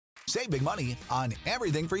Save big money on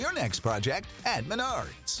everything for your next project at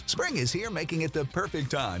Menards. Spring is here, making it the perfect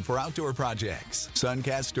time for outdoor projects.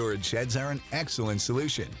 Suncast storage sheds are an excellent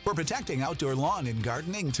solution for protecting outdoor lawn and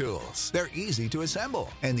gardening tools. They're easy to assemble,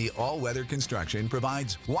 and the all-weather construction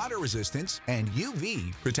provides water resistance and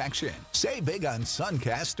UV protection. Save big on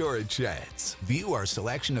Suncast storage sheds. View our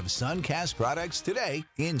selection of Suncast products today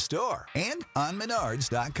in store and on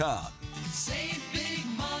Menards.com. Save big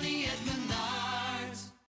money at Menards.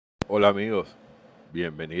 Hola amigos,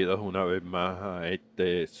 bienvenidos una vez más a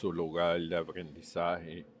su lugar de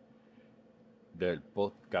aprendizaje del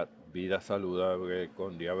podcast Vida Saludable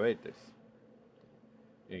con Diabetes.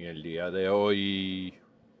 En el día de hoy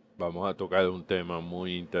vamos a tocar un tema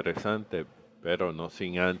muy interesante, pero no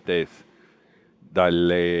sin antes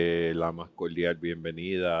darle la más cordial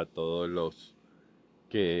bienvenida a todos los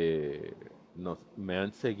que me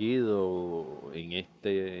han seguido en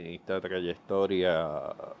esta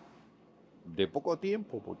trayectoria de poco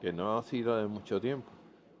tiempo, porque no ha sido de mucho tiempo,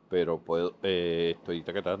 pero estoy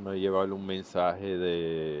tratando de llevar un mensaje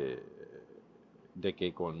de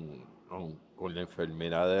que con la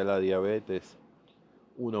enfermedad de la diabetes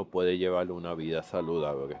uno puede llevar una vida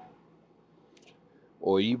saludable.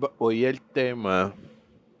 Hoy el tema,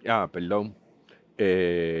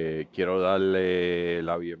 quiero darle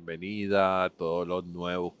la bienvenida a todos los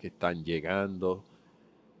nuevos que están llegando.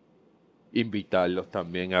 Invitarlos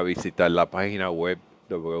también a visitar la página web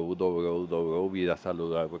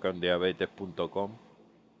www.vidasaludablecondiabetes.com,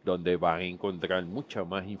 donde van a encontrar mucha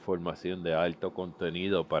más información de alto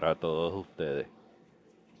contenido para todos ustedes.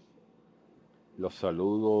 Los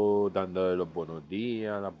saludo dándoles los buenos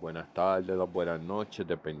días, las buenas tardes, las buenas noches,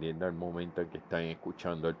 dependiendo del momento en que están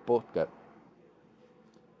escuchando el podcast.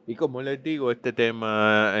 Y como les digo, este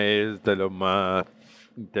tema es de los más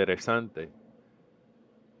interesantes.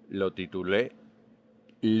 Lo titulé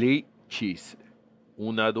Lichis,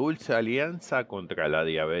 una dulce alianza contra la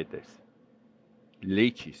diabetes.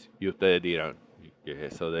 Lichis, y ustedes dirán, ¿qué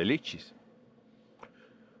es eso de lichis?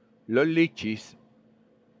 Los lichis,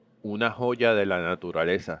 una joya de la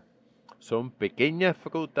naturaleza, son pequeñas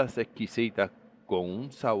frutas exquisitas con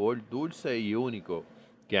un sabor dulce y único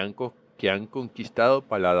que han conquistado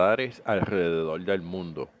paladares alrededor del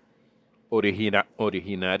mundo.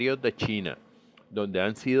 Originarios de China, donde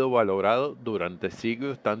han sido valorados durante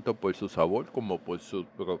siglos tanto por su sabor como por sus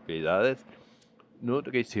propiedades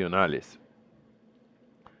nutricionales.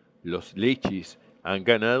 Los lichis han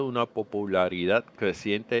ganado una popularidad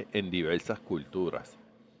creciente en diversas culturas.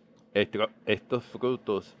 Estos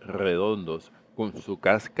frutos redondos, con su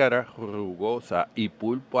cáscara rugosa y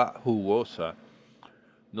pulpa jugosa,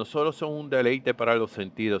 no solo son un deleite para los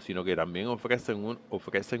sentidos, sino que también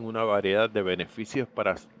ofrecen una variedad de beneficios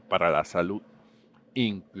para la salud,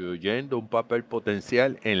 incluyendo un papel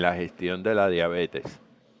potencial en la gestión de la diabetes.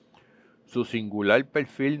 Su singular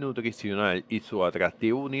perfil nutricional y su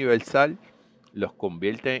atractivo universal los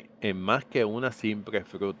convierten en más que una simple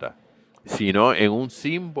fruta, sino en un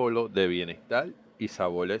símbolo de bienestar y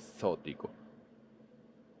sabor exótico.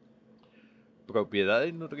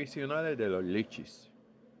 Propiedades nutricionales de los lichis.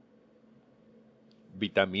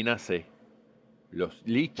 Vitamina C. Los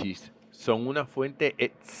lichis son una fuente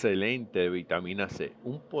excelente de vitamina C,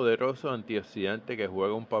 un poderoso antioxidante que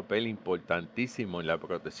juega un papel importantísimo en la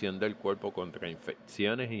protección del cuerpo contra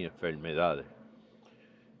infecciones y enfermedades.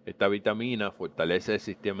 Esta vitamina fortalece el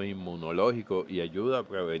sistema inmunológico y ayuda a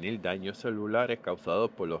prevenir daños celulares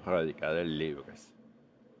causados por los radicales libres.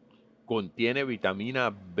 Contiene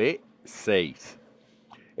vitamina B6.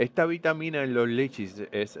 Esta vitamina en los lichis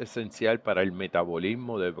es esencial para el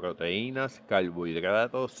metabolismo de proteínas,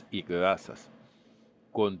 carbohidratos y grasas.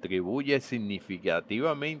 Contribuye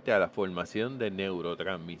significativamente a la formación de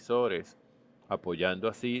neurotransmisores, apoyando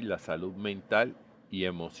así la salud mental y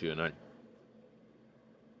emocional.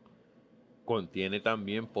 Contiene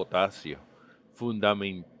también potasio,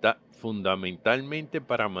 fundamentalmente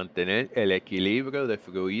para mantener el equilibrio de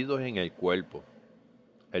fluidos en el cuerpo.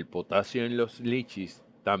 El potasio en los lichis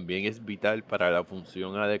también es vital para la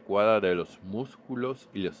función adecuada de los músculos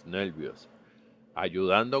y los nervios,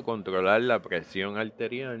 ayudando a controlar la presión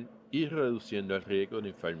arterial y reduciendo el riesgo de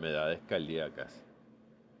enfermedades cardíacas.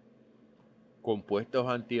 Compuestos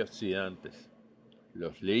antioxidantes.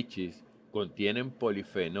 Los lichis contienen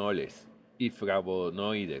polifenoles y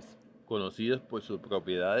flavonoides, conocidos por sus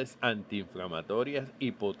propiedades antiinflamatorias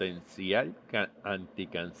y potencial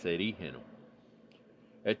anticancerígeno.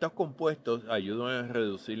 Estos compuestos ayudan a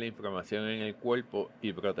reducir la inflamación en el cuerpo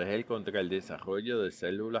y proteger contra el desarrollo de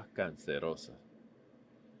células cancerosas.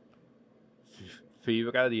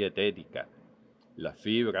 Fibra dietética. La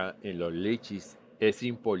fibra en los lichis es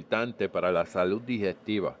importante para la salud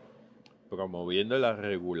digestiva, promoviendo la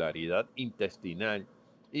regularidad intestinal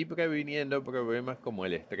y previniendo problemas como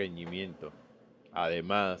el estreñimiento.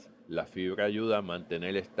 Además, la fibra ayuda a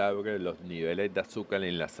mantener estables los niveles de azúcar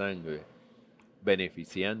en la sangre,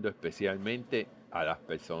 beneficiando especialmente a las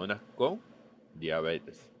personas con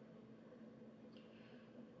diabetes.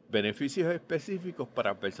 Beneficios específicos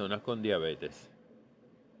para personas con diabetes.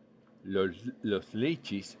 Los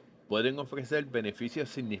lichis pueden ofrecer beneficios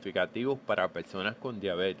significativos para personas con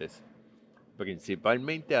diabetes,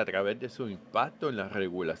 principalmente a través de su impacto en la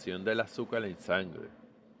regulación del azúcar en sangre.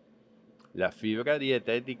 La fibra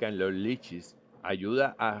dietética en los lichis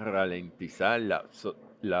ayuda a ralentizar la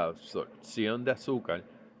absorción de azúcar,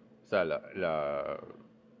 o sea,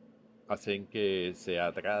 hacen que se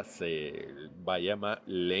atrase, vaya más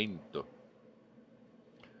lento,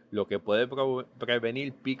 lo que puede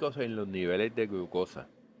prevenir picos en los niveles de glucosa.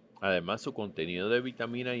 Además, su contenido de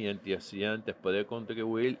vitaminas y antioxidantes puede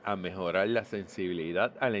contribuir a mejorar la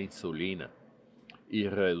sensibilidad a la insulina y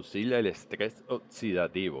reducir el estrés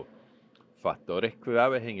oxidativo, factores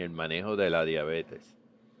claves en el manejo de la diabetes.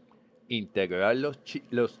 Integrar los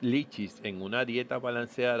lichis en una dieta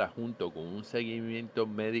balanceada junto con un seguimiento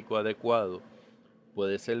médico adecuado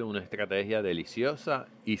puede ser una estrategia deliciosa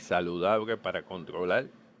y saludable para controlar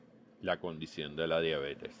la condición de la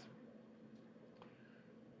diabetes.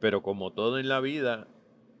 Pero como todo en la vida,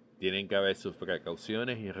 tienen que haber sus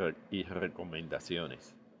precauciones y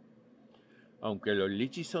recomendaciones. Aunque los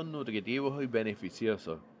lichis son nutritivos y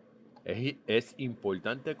beneficiosos, es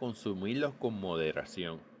importante consumirlos con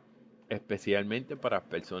moderación, especialmente para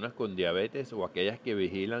personas con diabetes o aquellas que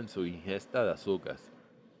vigilan su ingesta de azúcares.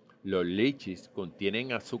 Los lichis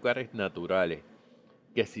contienen azúcares naturales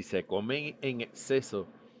que si se comen en exceso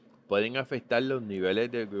pueden afectar los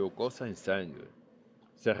niveles de glucosa en sangre.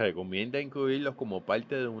 Se recomienda incluirlos como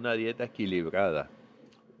parte de una dieta equilibrada,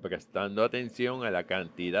 prestando atención a la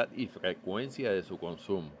cantidad y frecuencia de su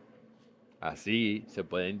consumo. Así se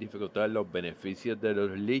pueden disfrutar los beneficios de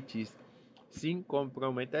los lichis sin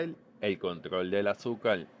comprometer el control del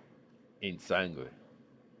azúcar en sangre.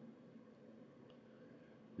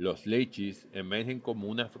 Los lichis emergen como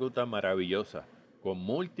una fruta maravillosa, con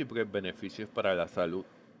múltiples beneficios para la salud,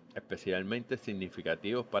 especialmente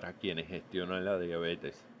significativos para quienes gestionan la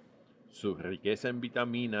diabetes. Su riqueza en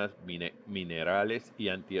vitaminas, minerales y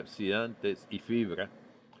antioxidantes y fibra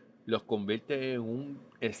los convierte en un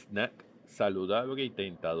snack saludable y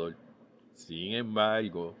tentador. Sin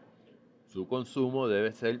embargo, su consumo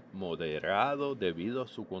debe ser moderado debido a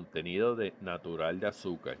su contenido natural de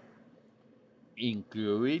azúcar.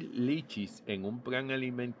 Incluir lichis en un plan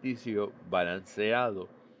alimenticio balanceado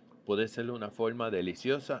puede ser una forma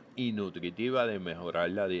deliciosa y nutritiva de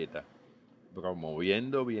mejorar la dieta,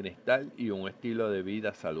 promoviendo bienestar y un estilo de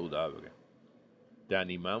vida saludable. Te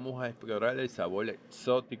animamos a explorar el sabor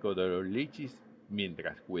exótico de los lichis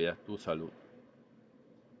mientras cuidas tu salud.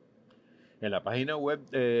 En la página web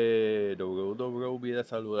de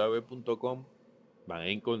www.vidasaludable.com van a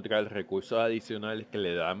encontrar recursos adicionales que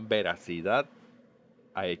le dan veracidad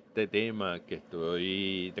a este tema que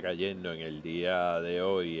estoy trayendo en el día de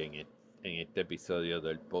hoy en este episodio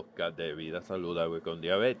del podcast de Vida Saludable con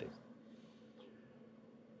Diabetes.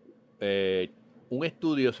 Un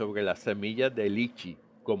estudio sobre las semillas de lichi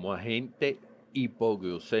como agente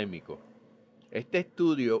hipoglucémico. Este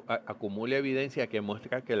estudio acumula evidencia que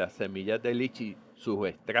muestra que las semillas de lichi, sus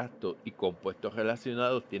extractos y compuestos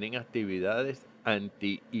relacionados tienen actividades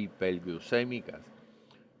antihiperglucémicas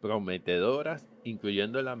prometedoras,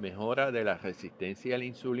 incluyendo la mejora de la resistencia a la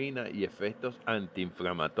insulina y efectos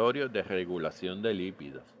antiinflamatorios de regulación de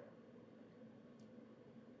lípidos.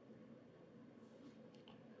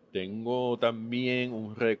 Tengo también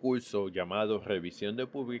un recurso llamado Revisión de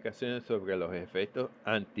publicaciones sobre los efectos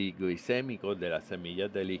antiglicémicos de las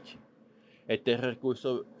semillas de lichi. Este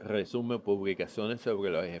recurso resume publicaciones sobre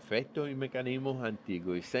los efectos y mecanismos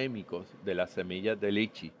antiglicémicos de las semillas de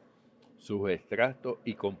lichi, sus extractos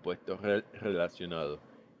y compuestos relacionados,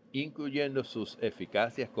 incluyendo sus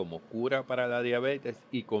eficacias como cura para la diabetes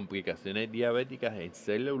y complicaciones diabéticas en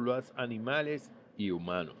células animales y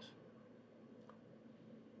humanos.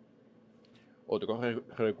 Otro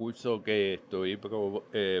recurso que estoy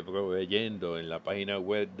proveyendo en la página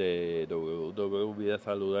web de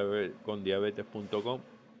www.vidasaludablecondiabetes.com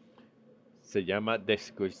se llama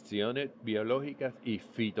Descripciones biológicas y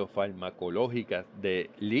fitofarmacológicas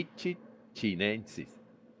de Lichis chinensis.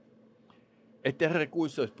 Este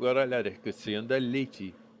recurso explora la descripción del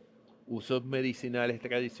lichi, usos medicinales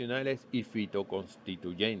tradicionales y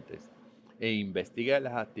fitoconstituyentes, e investiga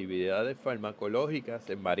las actividades farmacológicas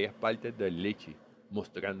en varias partes del lichi,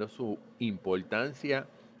 mostrando su importancia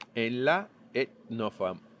en la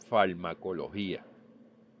etnofarmacología.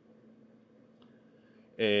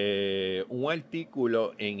 Un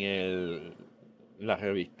artículo en la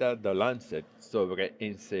revista The Lancet sobre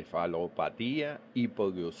encefalopatía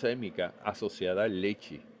hipoglucémica asociada al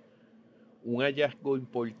Lichis. Un hallazgo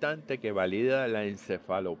importante que valida la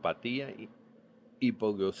encefalopatía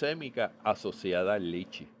hipoglucémica asociada al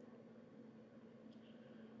Lichis.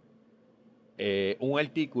 Un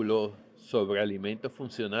artículo sobre alimentos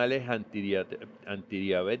funcionales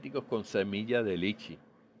antidiabéticos con semilla de Lichis.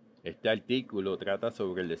 Este artículo trata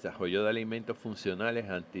sobre el desarrollo de alimentos funcionales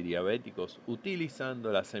antidiabéticos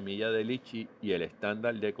utilizando la semilla de Lichis y el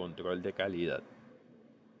estándar de control de calidad.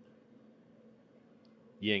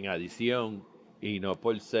 Y en adición, y no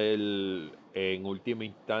por ser en última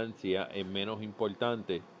instancia en menos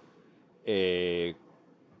importante,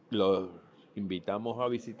 los invitamos a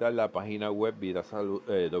visitar la página web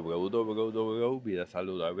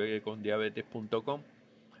www.vidasaludablecondiabetes.com,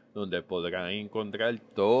 donde podrán encontrar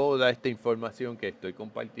toda esta información que estoy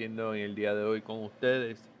compartiendo en el día de hoy con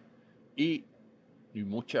ustedes y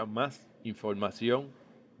mucha más información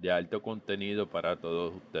de alto contenido para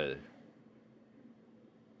todos ustedes.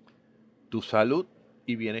 Tu salud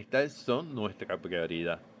y bienestar son nuestra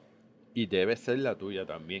prioridad y debe ser la tuya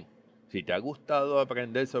también. Si te ha gustado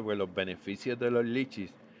aprender sobre los beneficios de los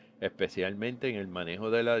Lichis, especialmente en el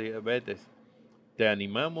manejo de la diabetes, te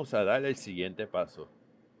animamos a dar el siguiente paso.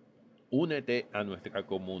 Únete a nuestra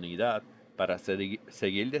comunidad para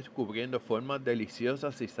seguir descubriendo formas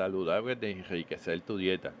deliciosas y saludables de enriquecer tu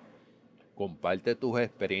dieta. Comparte tus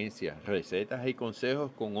experiencias, recetas y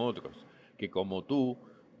consejos con otros que, como tú,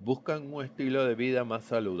 buscan un estilo de vida más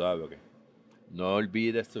saludable. No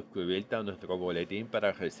olvides suscribirte a nuestro boletín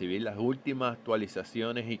para recibir las últimas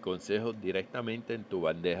actualizaciones y consejos directamente en tu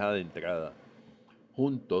bandeja de entrada.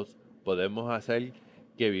 Juntos podemos hacer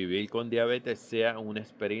que vivir con diabetes sea una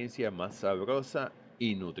experiencia más sabrosa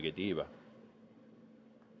y nutritiva.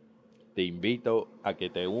 Te invito a que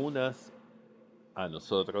te unas a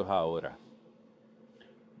nosotros ahora.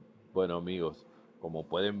 Bueno, amigos, como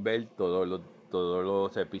pueden ver, todos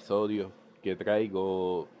los episodios que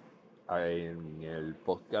traigo en el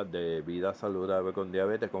podcast de Vida Saludable con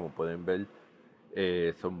Diabetes, como pueden ver,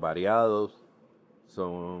 son variados,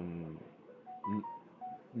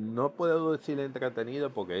 no puedo decir entretenido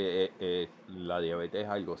porque la diabetes es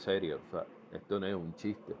algo serio, o sea, esto no es un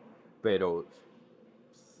chiste, pero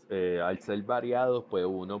al ser variados, pues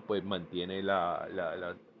uno pues mantiene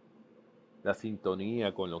la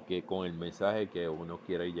sintonía con el mensaje que uno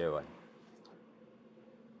quiere llevar.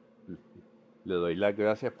 Le doy las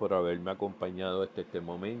gracias por haberme acompañado hasta este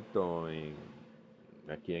momento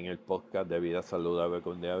aquí en el podcast de Vida Saludable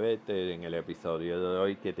con Diabetes, en el episodio de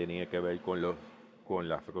hoy que tenía que ver con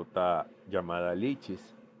la fruta llamada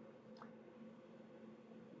Lichis.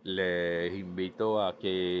 Les invito a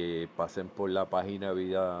que pasen por la página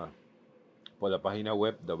web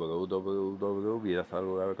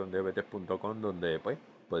www.vidasaludablecondiabetes.com, donde pues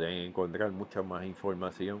pueden encontrar mucha más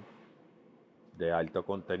información de alto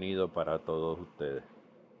contenido para todos ustedes.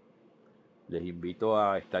 Les invito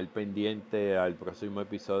a estar pendiente al próximo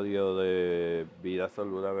episodio de Vida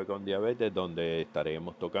Saludable con Diabetes, donde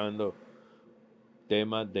estaremos tocando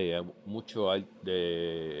temas de mucho valor,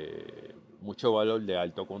 de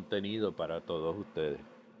alto contenido para todos ustedes.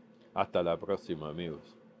 Hasta la próxima,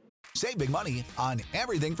 amigos. Save big money on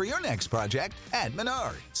everything for your next project at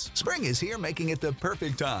Menards. Spring is here, making it the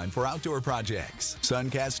perfect time for outdoor projects.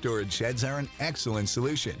 Suncast storage sheds are an excellent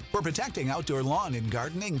solution for protecting outdoor lawn and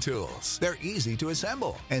gardening tools. They're easy to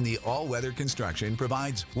assemble, and the all-weather construction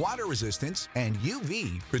provides water resistance and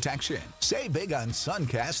UV protection. Save big on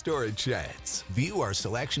Suncast storage sheds. View our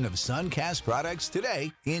selection of Suncast products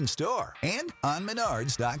today in store and on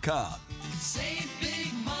Menards.com. Save